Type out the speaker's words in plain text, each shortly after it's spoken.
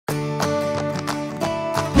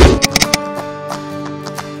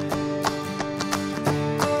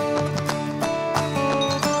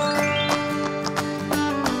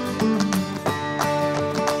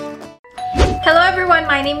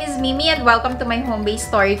Mimi and welcome to my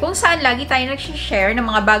home-based story kung saan lagi tayo nag-share ng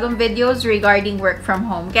mga bagong videos regarding work from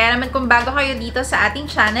home. Kaya naman kung bago kayo dito sa ating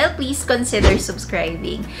channel, please consider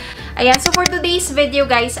subscribing. Ayan, so for today's video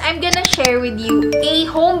guys, I'm gonna share with you a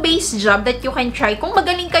home-based job that you can try kung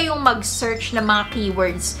magaling kayong mag-search ng mga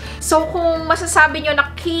keywords. So kung masasabi nyo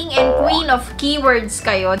na king and queen of keywords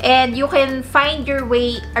kayo and you can find your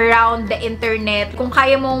way around the internet, kung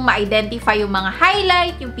kaya mong ma-identify yung mga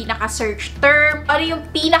highlight, yung pinaka-search term, ano yung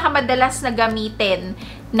pinakamadalas na gamitin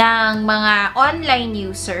ng mga online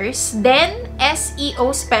users, then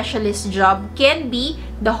SEO specialist job can be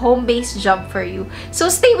the home-based job for you. So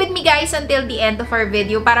stay with me guys until the end of our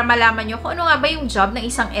video para malaman nyo kung ano nga ba yung job ng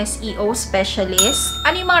isang SEO specialist,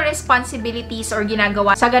 ano yung mga responsibilities or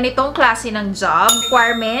ginagawa sa ganitong klase ng job,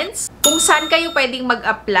 requirements, kung saan kayo pwedeng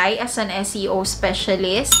mag-apply as an SEO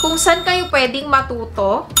specialist, kung saan kayo pwedeng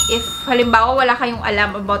matuto if halimbawa wala kayong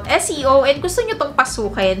alam about SEO and gusto nyo tong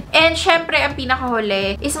pasukin. And syempre, ang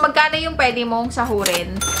pinakahuli is magkano yung pwede mong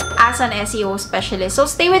sahurin as an SEO specialist. So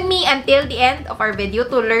stay with me until the end of our video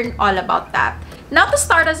to learn all about that. Now to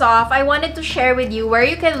start us off, I wanted to share with you where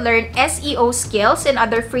you can learn SEO skills and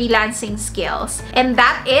other freelancing skills. And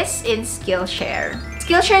that is in Skillshare.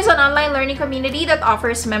 Skillshare is an online learning community that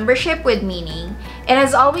offers membership with meaning. It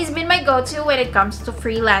has always been my go-to when it comes to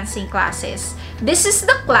freelancing classes. This is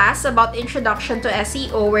the class about Introduction to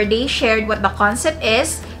SEO where they shared what the concept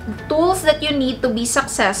is, tools that you need to be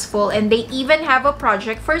successful, and they even have a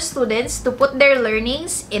project for students to put their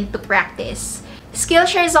learnings into practice.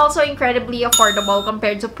 Skillshare is also incredibly affordable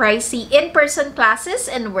compared to pricey in-person classes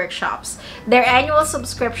and workshops. Their annual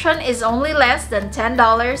subscription is only less than $10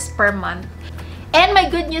 per month. And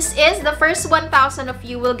my good news is the first 1,000 of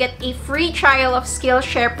you will get a free trial of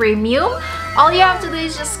Skillshare Premium. All you have to do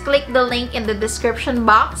is just click the link in the description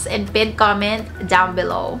box and pinned comment down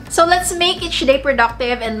below. So let's make each day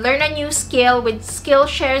productive and learn a new skill with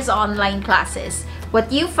Skillshare's online classes.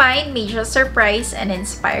 What you find may just surprise and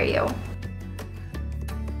inspire you.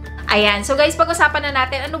 Ayan. So guys, pag-usapan na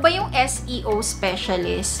natin, ano ba yung SEO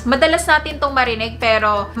specialist? Madalas natin itong marinig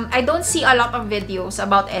pero I don't see a lot of videos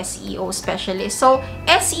about SEO specialist. So,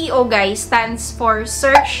 SEO guys stands for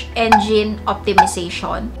Search Engine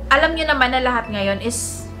Optimization. Alam nyo naman na lahat ngayon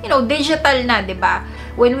is, you know, digital na, diba?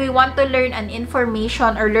 When we want to learn an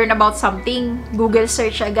information or learn about something, Google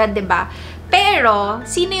search agad, diba? Pero,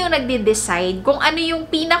 sino yung nagde-decide kung ano yung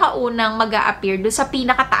pinakaunang mag-a-appear doon sa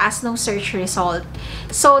pinakataas ng search result?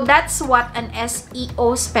 So, that's what an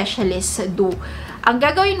SEO specialist do. Ang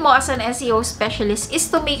gagawin mo as an SEO specialist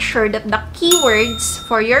is to make sure that the keywords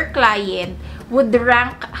for your client would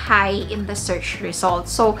rank high in the search results.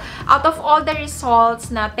 So, out of all the results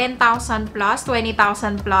na 10,000 plus,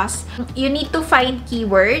 20,000 plus, you need to find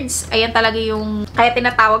keywords. Ayan talaga yung kaya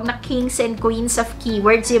tinatawag na kings and queens of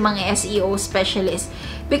keywords yung mga SEO specialists.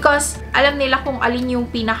 Because alam nila kung alin yung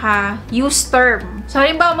pinaka-use term. So,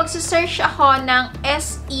 halimbawa, magsisearch ako ng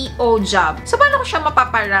SEO job. So, paano ko siya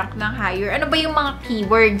mapaparank ng higher? Ano ba yung mga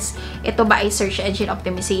keywords? Ito ba ay search engine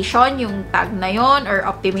optimization, yung tag na yon, or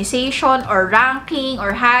optimization, or ranking,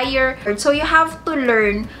 or higher? So, you have to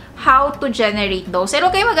learn how to generate those. And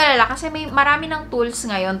huwag kayo mag-alala kasi may marami ng tools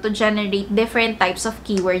ngayon to generate different types of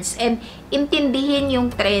keywords and intindihin yung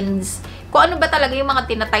trends. Kung ano ba talaga yung mga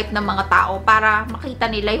tinatype ng mga tao para makita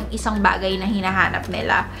nila yung isang bagay na hinahanap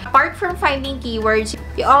nila. Apart from finding keywords,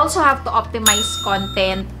 you also have to optimize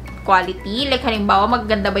content quality. Like halimbawa,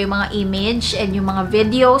 maganda ba yung mga image and yung mga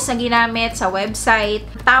videos na ginamit sa website?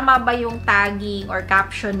 Tama ba yung tagging or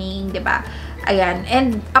captioning, diba? Ayan.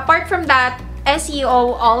 And apart from that,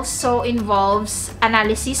 SEO also involves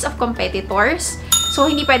analysis of competitors. So,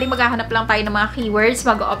 hindi pwedeng maghahanap lang tayo ng mga keywords,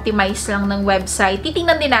 mag-optimize lang ng website.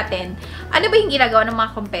 Titingnan din natin, ano ba yung ginagawa ng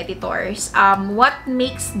mga competitors? What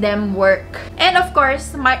makes them work? And of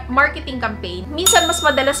course, marketing campaign. Minsan, mas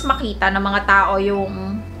madalas makita ng mga tao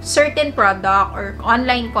yung certain product or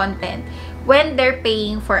online content when they're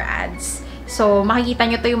paying for ads. So, makikita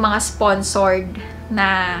nyo to yung mga sponsored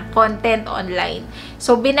na content online.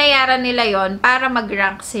 So, binayaran nila yon para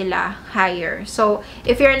mag-rank sila higher. So,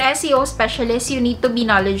 if you're an SEO specialist, you need to be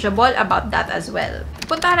knowledgeable about that as well.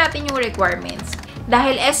 Puntahan natin yung requirements.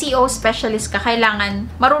 Dahil SEO specialist ka, kailangan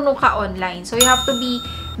marunong ka online. So, you have to be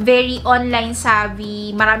very online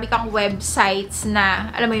savvy. Marami kang websites na,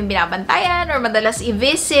 alam mo yung binabantayan or madalas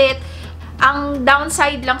i-visit. Ang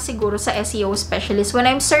downside lang siguro sa SEO specialist, when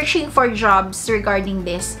I'm searching for jobs regarding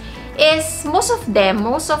this, is most of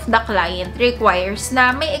the client requires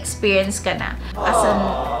na may experience ka na as an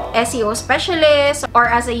SEO specialist or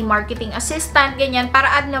as a marketing assistant, ganyan, para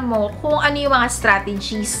alam mo kung ano yung mga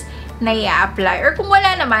strategies na i-apply. Or kung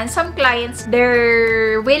wala naman, some clients,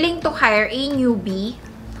 they're willing to hire a newbie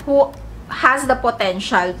who has the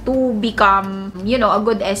potential to become, you know, a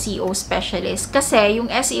good SEO specialist. Kasi yung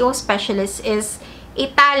SEO specialist is a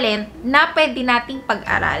talent na pwede nating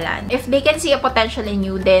pag-aralan. If they can see a potential in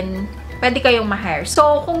you, then pwede kayong ma-hire.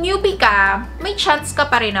 So, kung newbie ka, may chance ka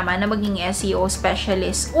pa rin naman na maging SEO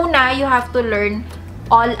specialist. Una, you have to learn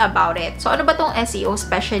all about it. So, ano ba tong SEO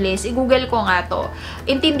specialist? I-google ko nga to.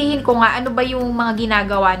 Intindihin ko nga ano ba yung mga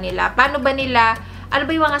ginagawa nila. Paano ba nila, ano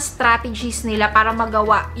ba yung mga strategies nila para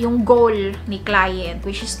magawa yung goal ni client,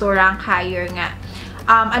 which is to rank higher nga.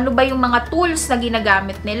 Ano ba yung mga tools na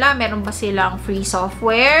ginagamit nila? Meron ba silang free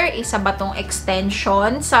software? Isa ba tong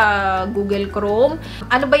extension sa Google Chrome?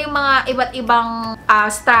 Ano ba yung mga iba't ibang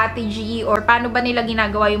strategy or paano ba nila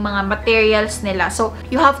ginagawa yung mga materials nila? So,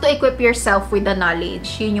 you have to equip yourself with the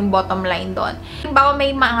knowledge. Yun yung bottom line doon. Bawa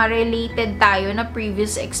may mga related tayo na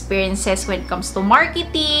previous experiences when it comes to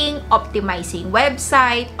marketing, optimizing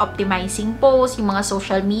website, optimizing posts, yung mga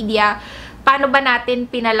social media. Paano ba natin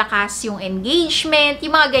pinalakas yung engagement,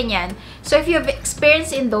 yung mga ganyan. So, if you have experience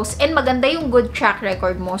in those and maganda yung good track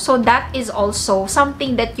record mo, so that is also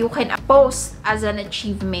something that you can post as an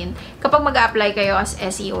achievement kapag mag-apply kayo as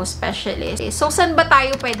SEO specialist. So, saan ba tayo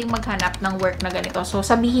pwedeng maghanap ng work na ganito? So,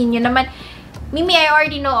 sabihin nyo naman, Mimi, I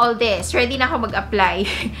already know all this. Ready na ako mag-apply.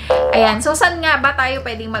 Ayan. So, saan nga ba tayo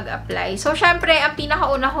pwedeng mag-apply? So, syempre, ang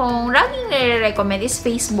pinakauna kong laging nire-recommend is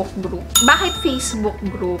Facebook group. Bakit Facebook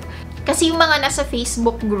group? Kasi yung mga nasa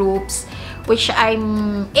Facebook groups, which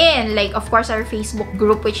I'm in, like, of course, our Facebook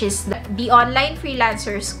group, which is the Online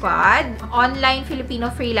Freelancer Squad, Online Filipino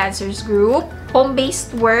Freelancers Group,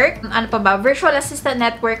 Homebased Work, ano pa ba, Virtual Assistant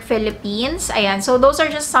Network Philippines, ayan. So, those are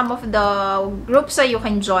just some of the groups that you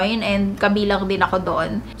can join and kabilang din ako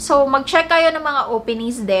doon. So, mag-check kayo ng mga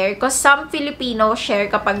openings there because some Filipino share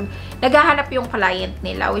kapag naghahanap yung client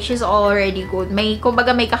nila, which is already good. May,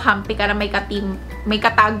 kumbaga, may kakampi ka na, may ka-team, may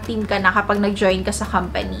ka-tag team ka na kapag nag-join ka sa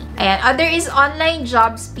company. Ayan. Other is Online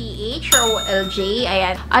Jobs PH or OLJ.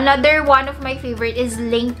 Ayan. Another one of my favorite is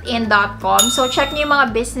LinkedIn.com. So, check nyo yung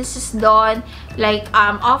mga businesses doon. Like,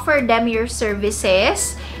 offer them your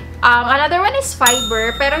services. Another one is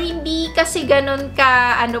Fiverr, pero hindi kasi ganun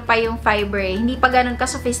ka, ano pa yung Fiverr eh. Hindi pa ganun ka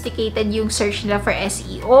sophisticated yung search nila for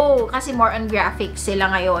SEO. Kasi more on graphics sila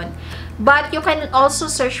ngayon. But you can also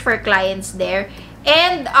search for clients there.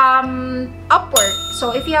 And, Upwork.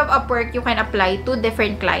 So, if you have Upwork, you can apply to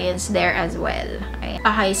different clients there as well.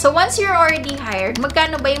 Okay, so once you're already hired,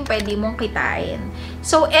 magkano ba yung pwede mong kitain?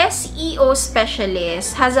 So, SEO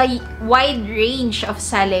specialist has a wide range of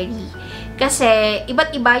salary. Kasi, iba't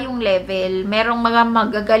iba yung level. Merong mga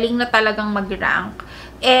magagaling na talagang mag-rank.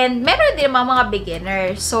 And, meron din mga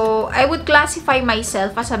beginner. So, I would classify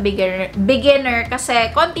myself as a beginner kasi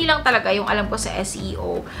konti lang talaga yung alam ko sa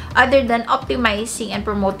SEO. Other than optimizing and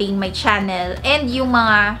promoting my channel and yung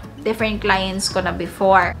mga different clients ko na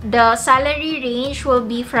before. The salary range will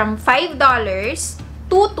be from $5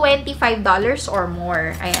 to $25 or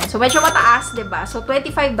more. Ayan. So, medyo mataas, diba? So,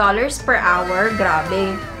 $25 per hour.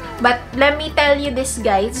 Grabe. But, let me tell you this,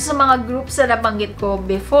 guys. Sa mga groups na nabanggit ko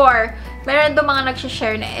before, meron doon mga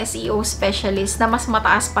nagsishare na SEO specialist na mas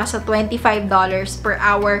mataas pa sa $25 per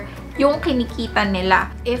hour yung kinikita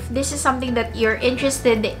nila. If this is something that you're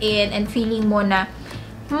interested in and feeling mo na,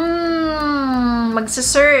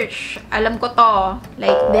 magsa-search, alam ko to,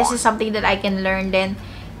 like, this is something that I can learn, then,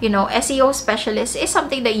 you know, SEO specialist is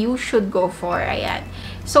something that you should go for. Ayan.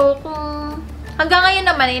 So, kung hanggang ngayon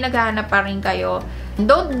naman ay naghahanap pa rin kayo,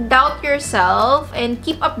 don't doubt yourself and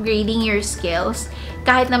keep upgrading your skills.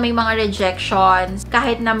 Kahit na may mga rejections,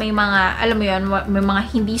 kahit na may mga, alam mo yun, may mga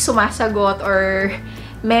hindi sumasagot or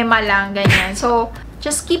mema lang, ganyan. So,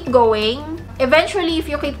 just keep going. Eventually, if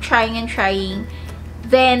you keep trying and trying,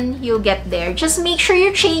 then you'll get there. Just make sure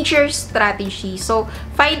you change your strategy. So,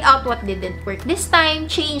 find out what didn't work this time,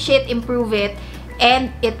 change it, improve it,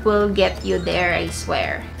 and it will get you there, I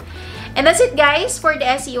swear. And that's it, guys, for the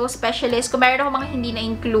SEO specialist. Kung meron ako mga hindi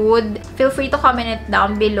na-include, feel free to comment it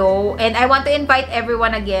down below. And I want to invite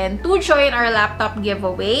everyone again to join our laptop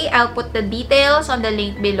giveaway. I'll put the details on the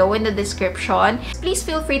link below in the description. Please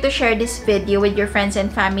feel free to share this video with your friends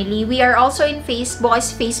and family. We are also in Facebook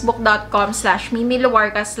as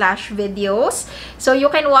facebook.com/mimiluarca/videos. So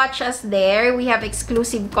you can watch us there. We have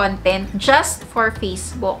exclusive content just for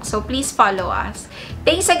Facebook. So please follow us.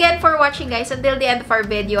 Thanks again for watching, guys. Until the end of our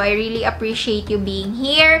video, I really appreciate you being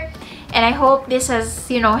here. And I hope this has,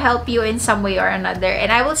 you know, helped you in some way or another. And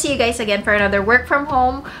I will see you guys again for another work from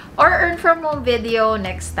home or earn from home video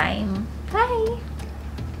next time. Bye!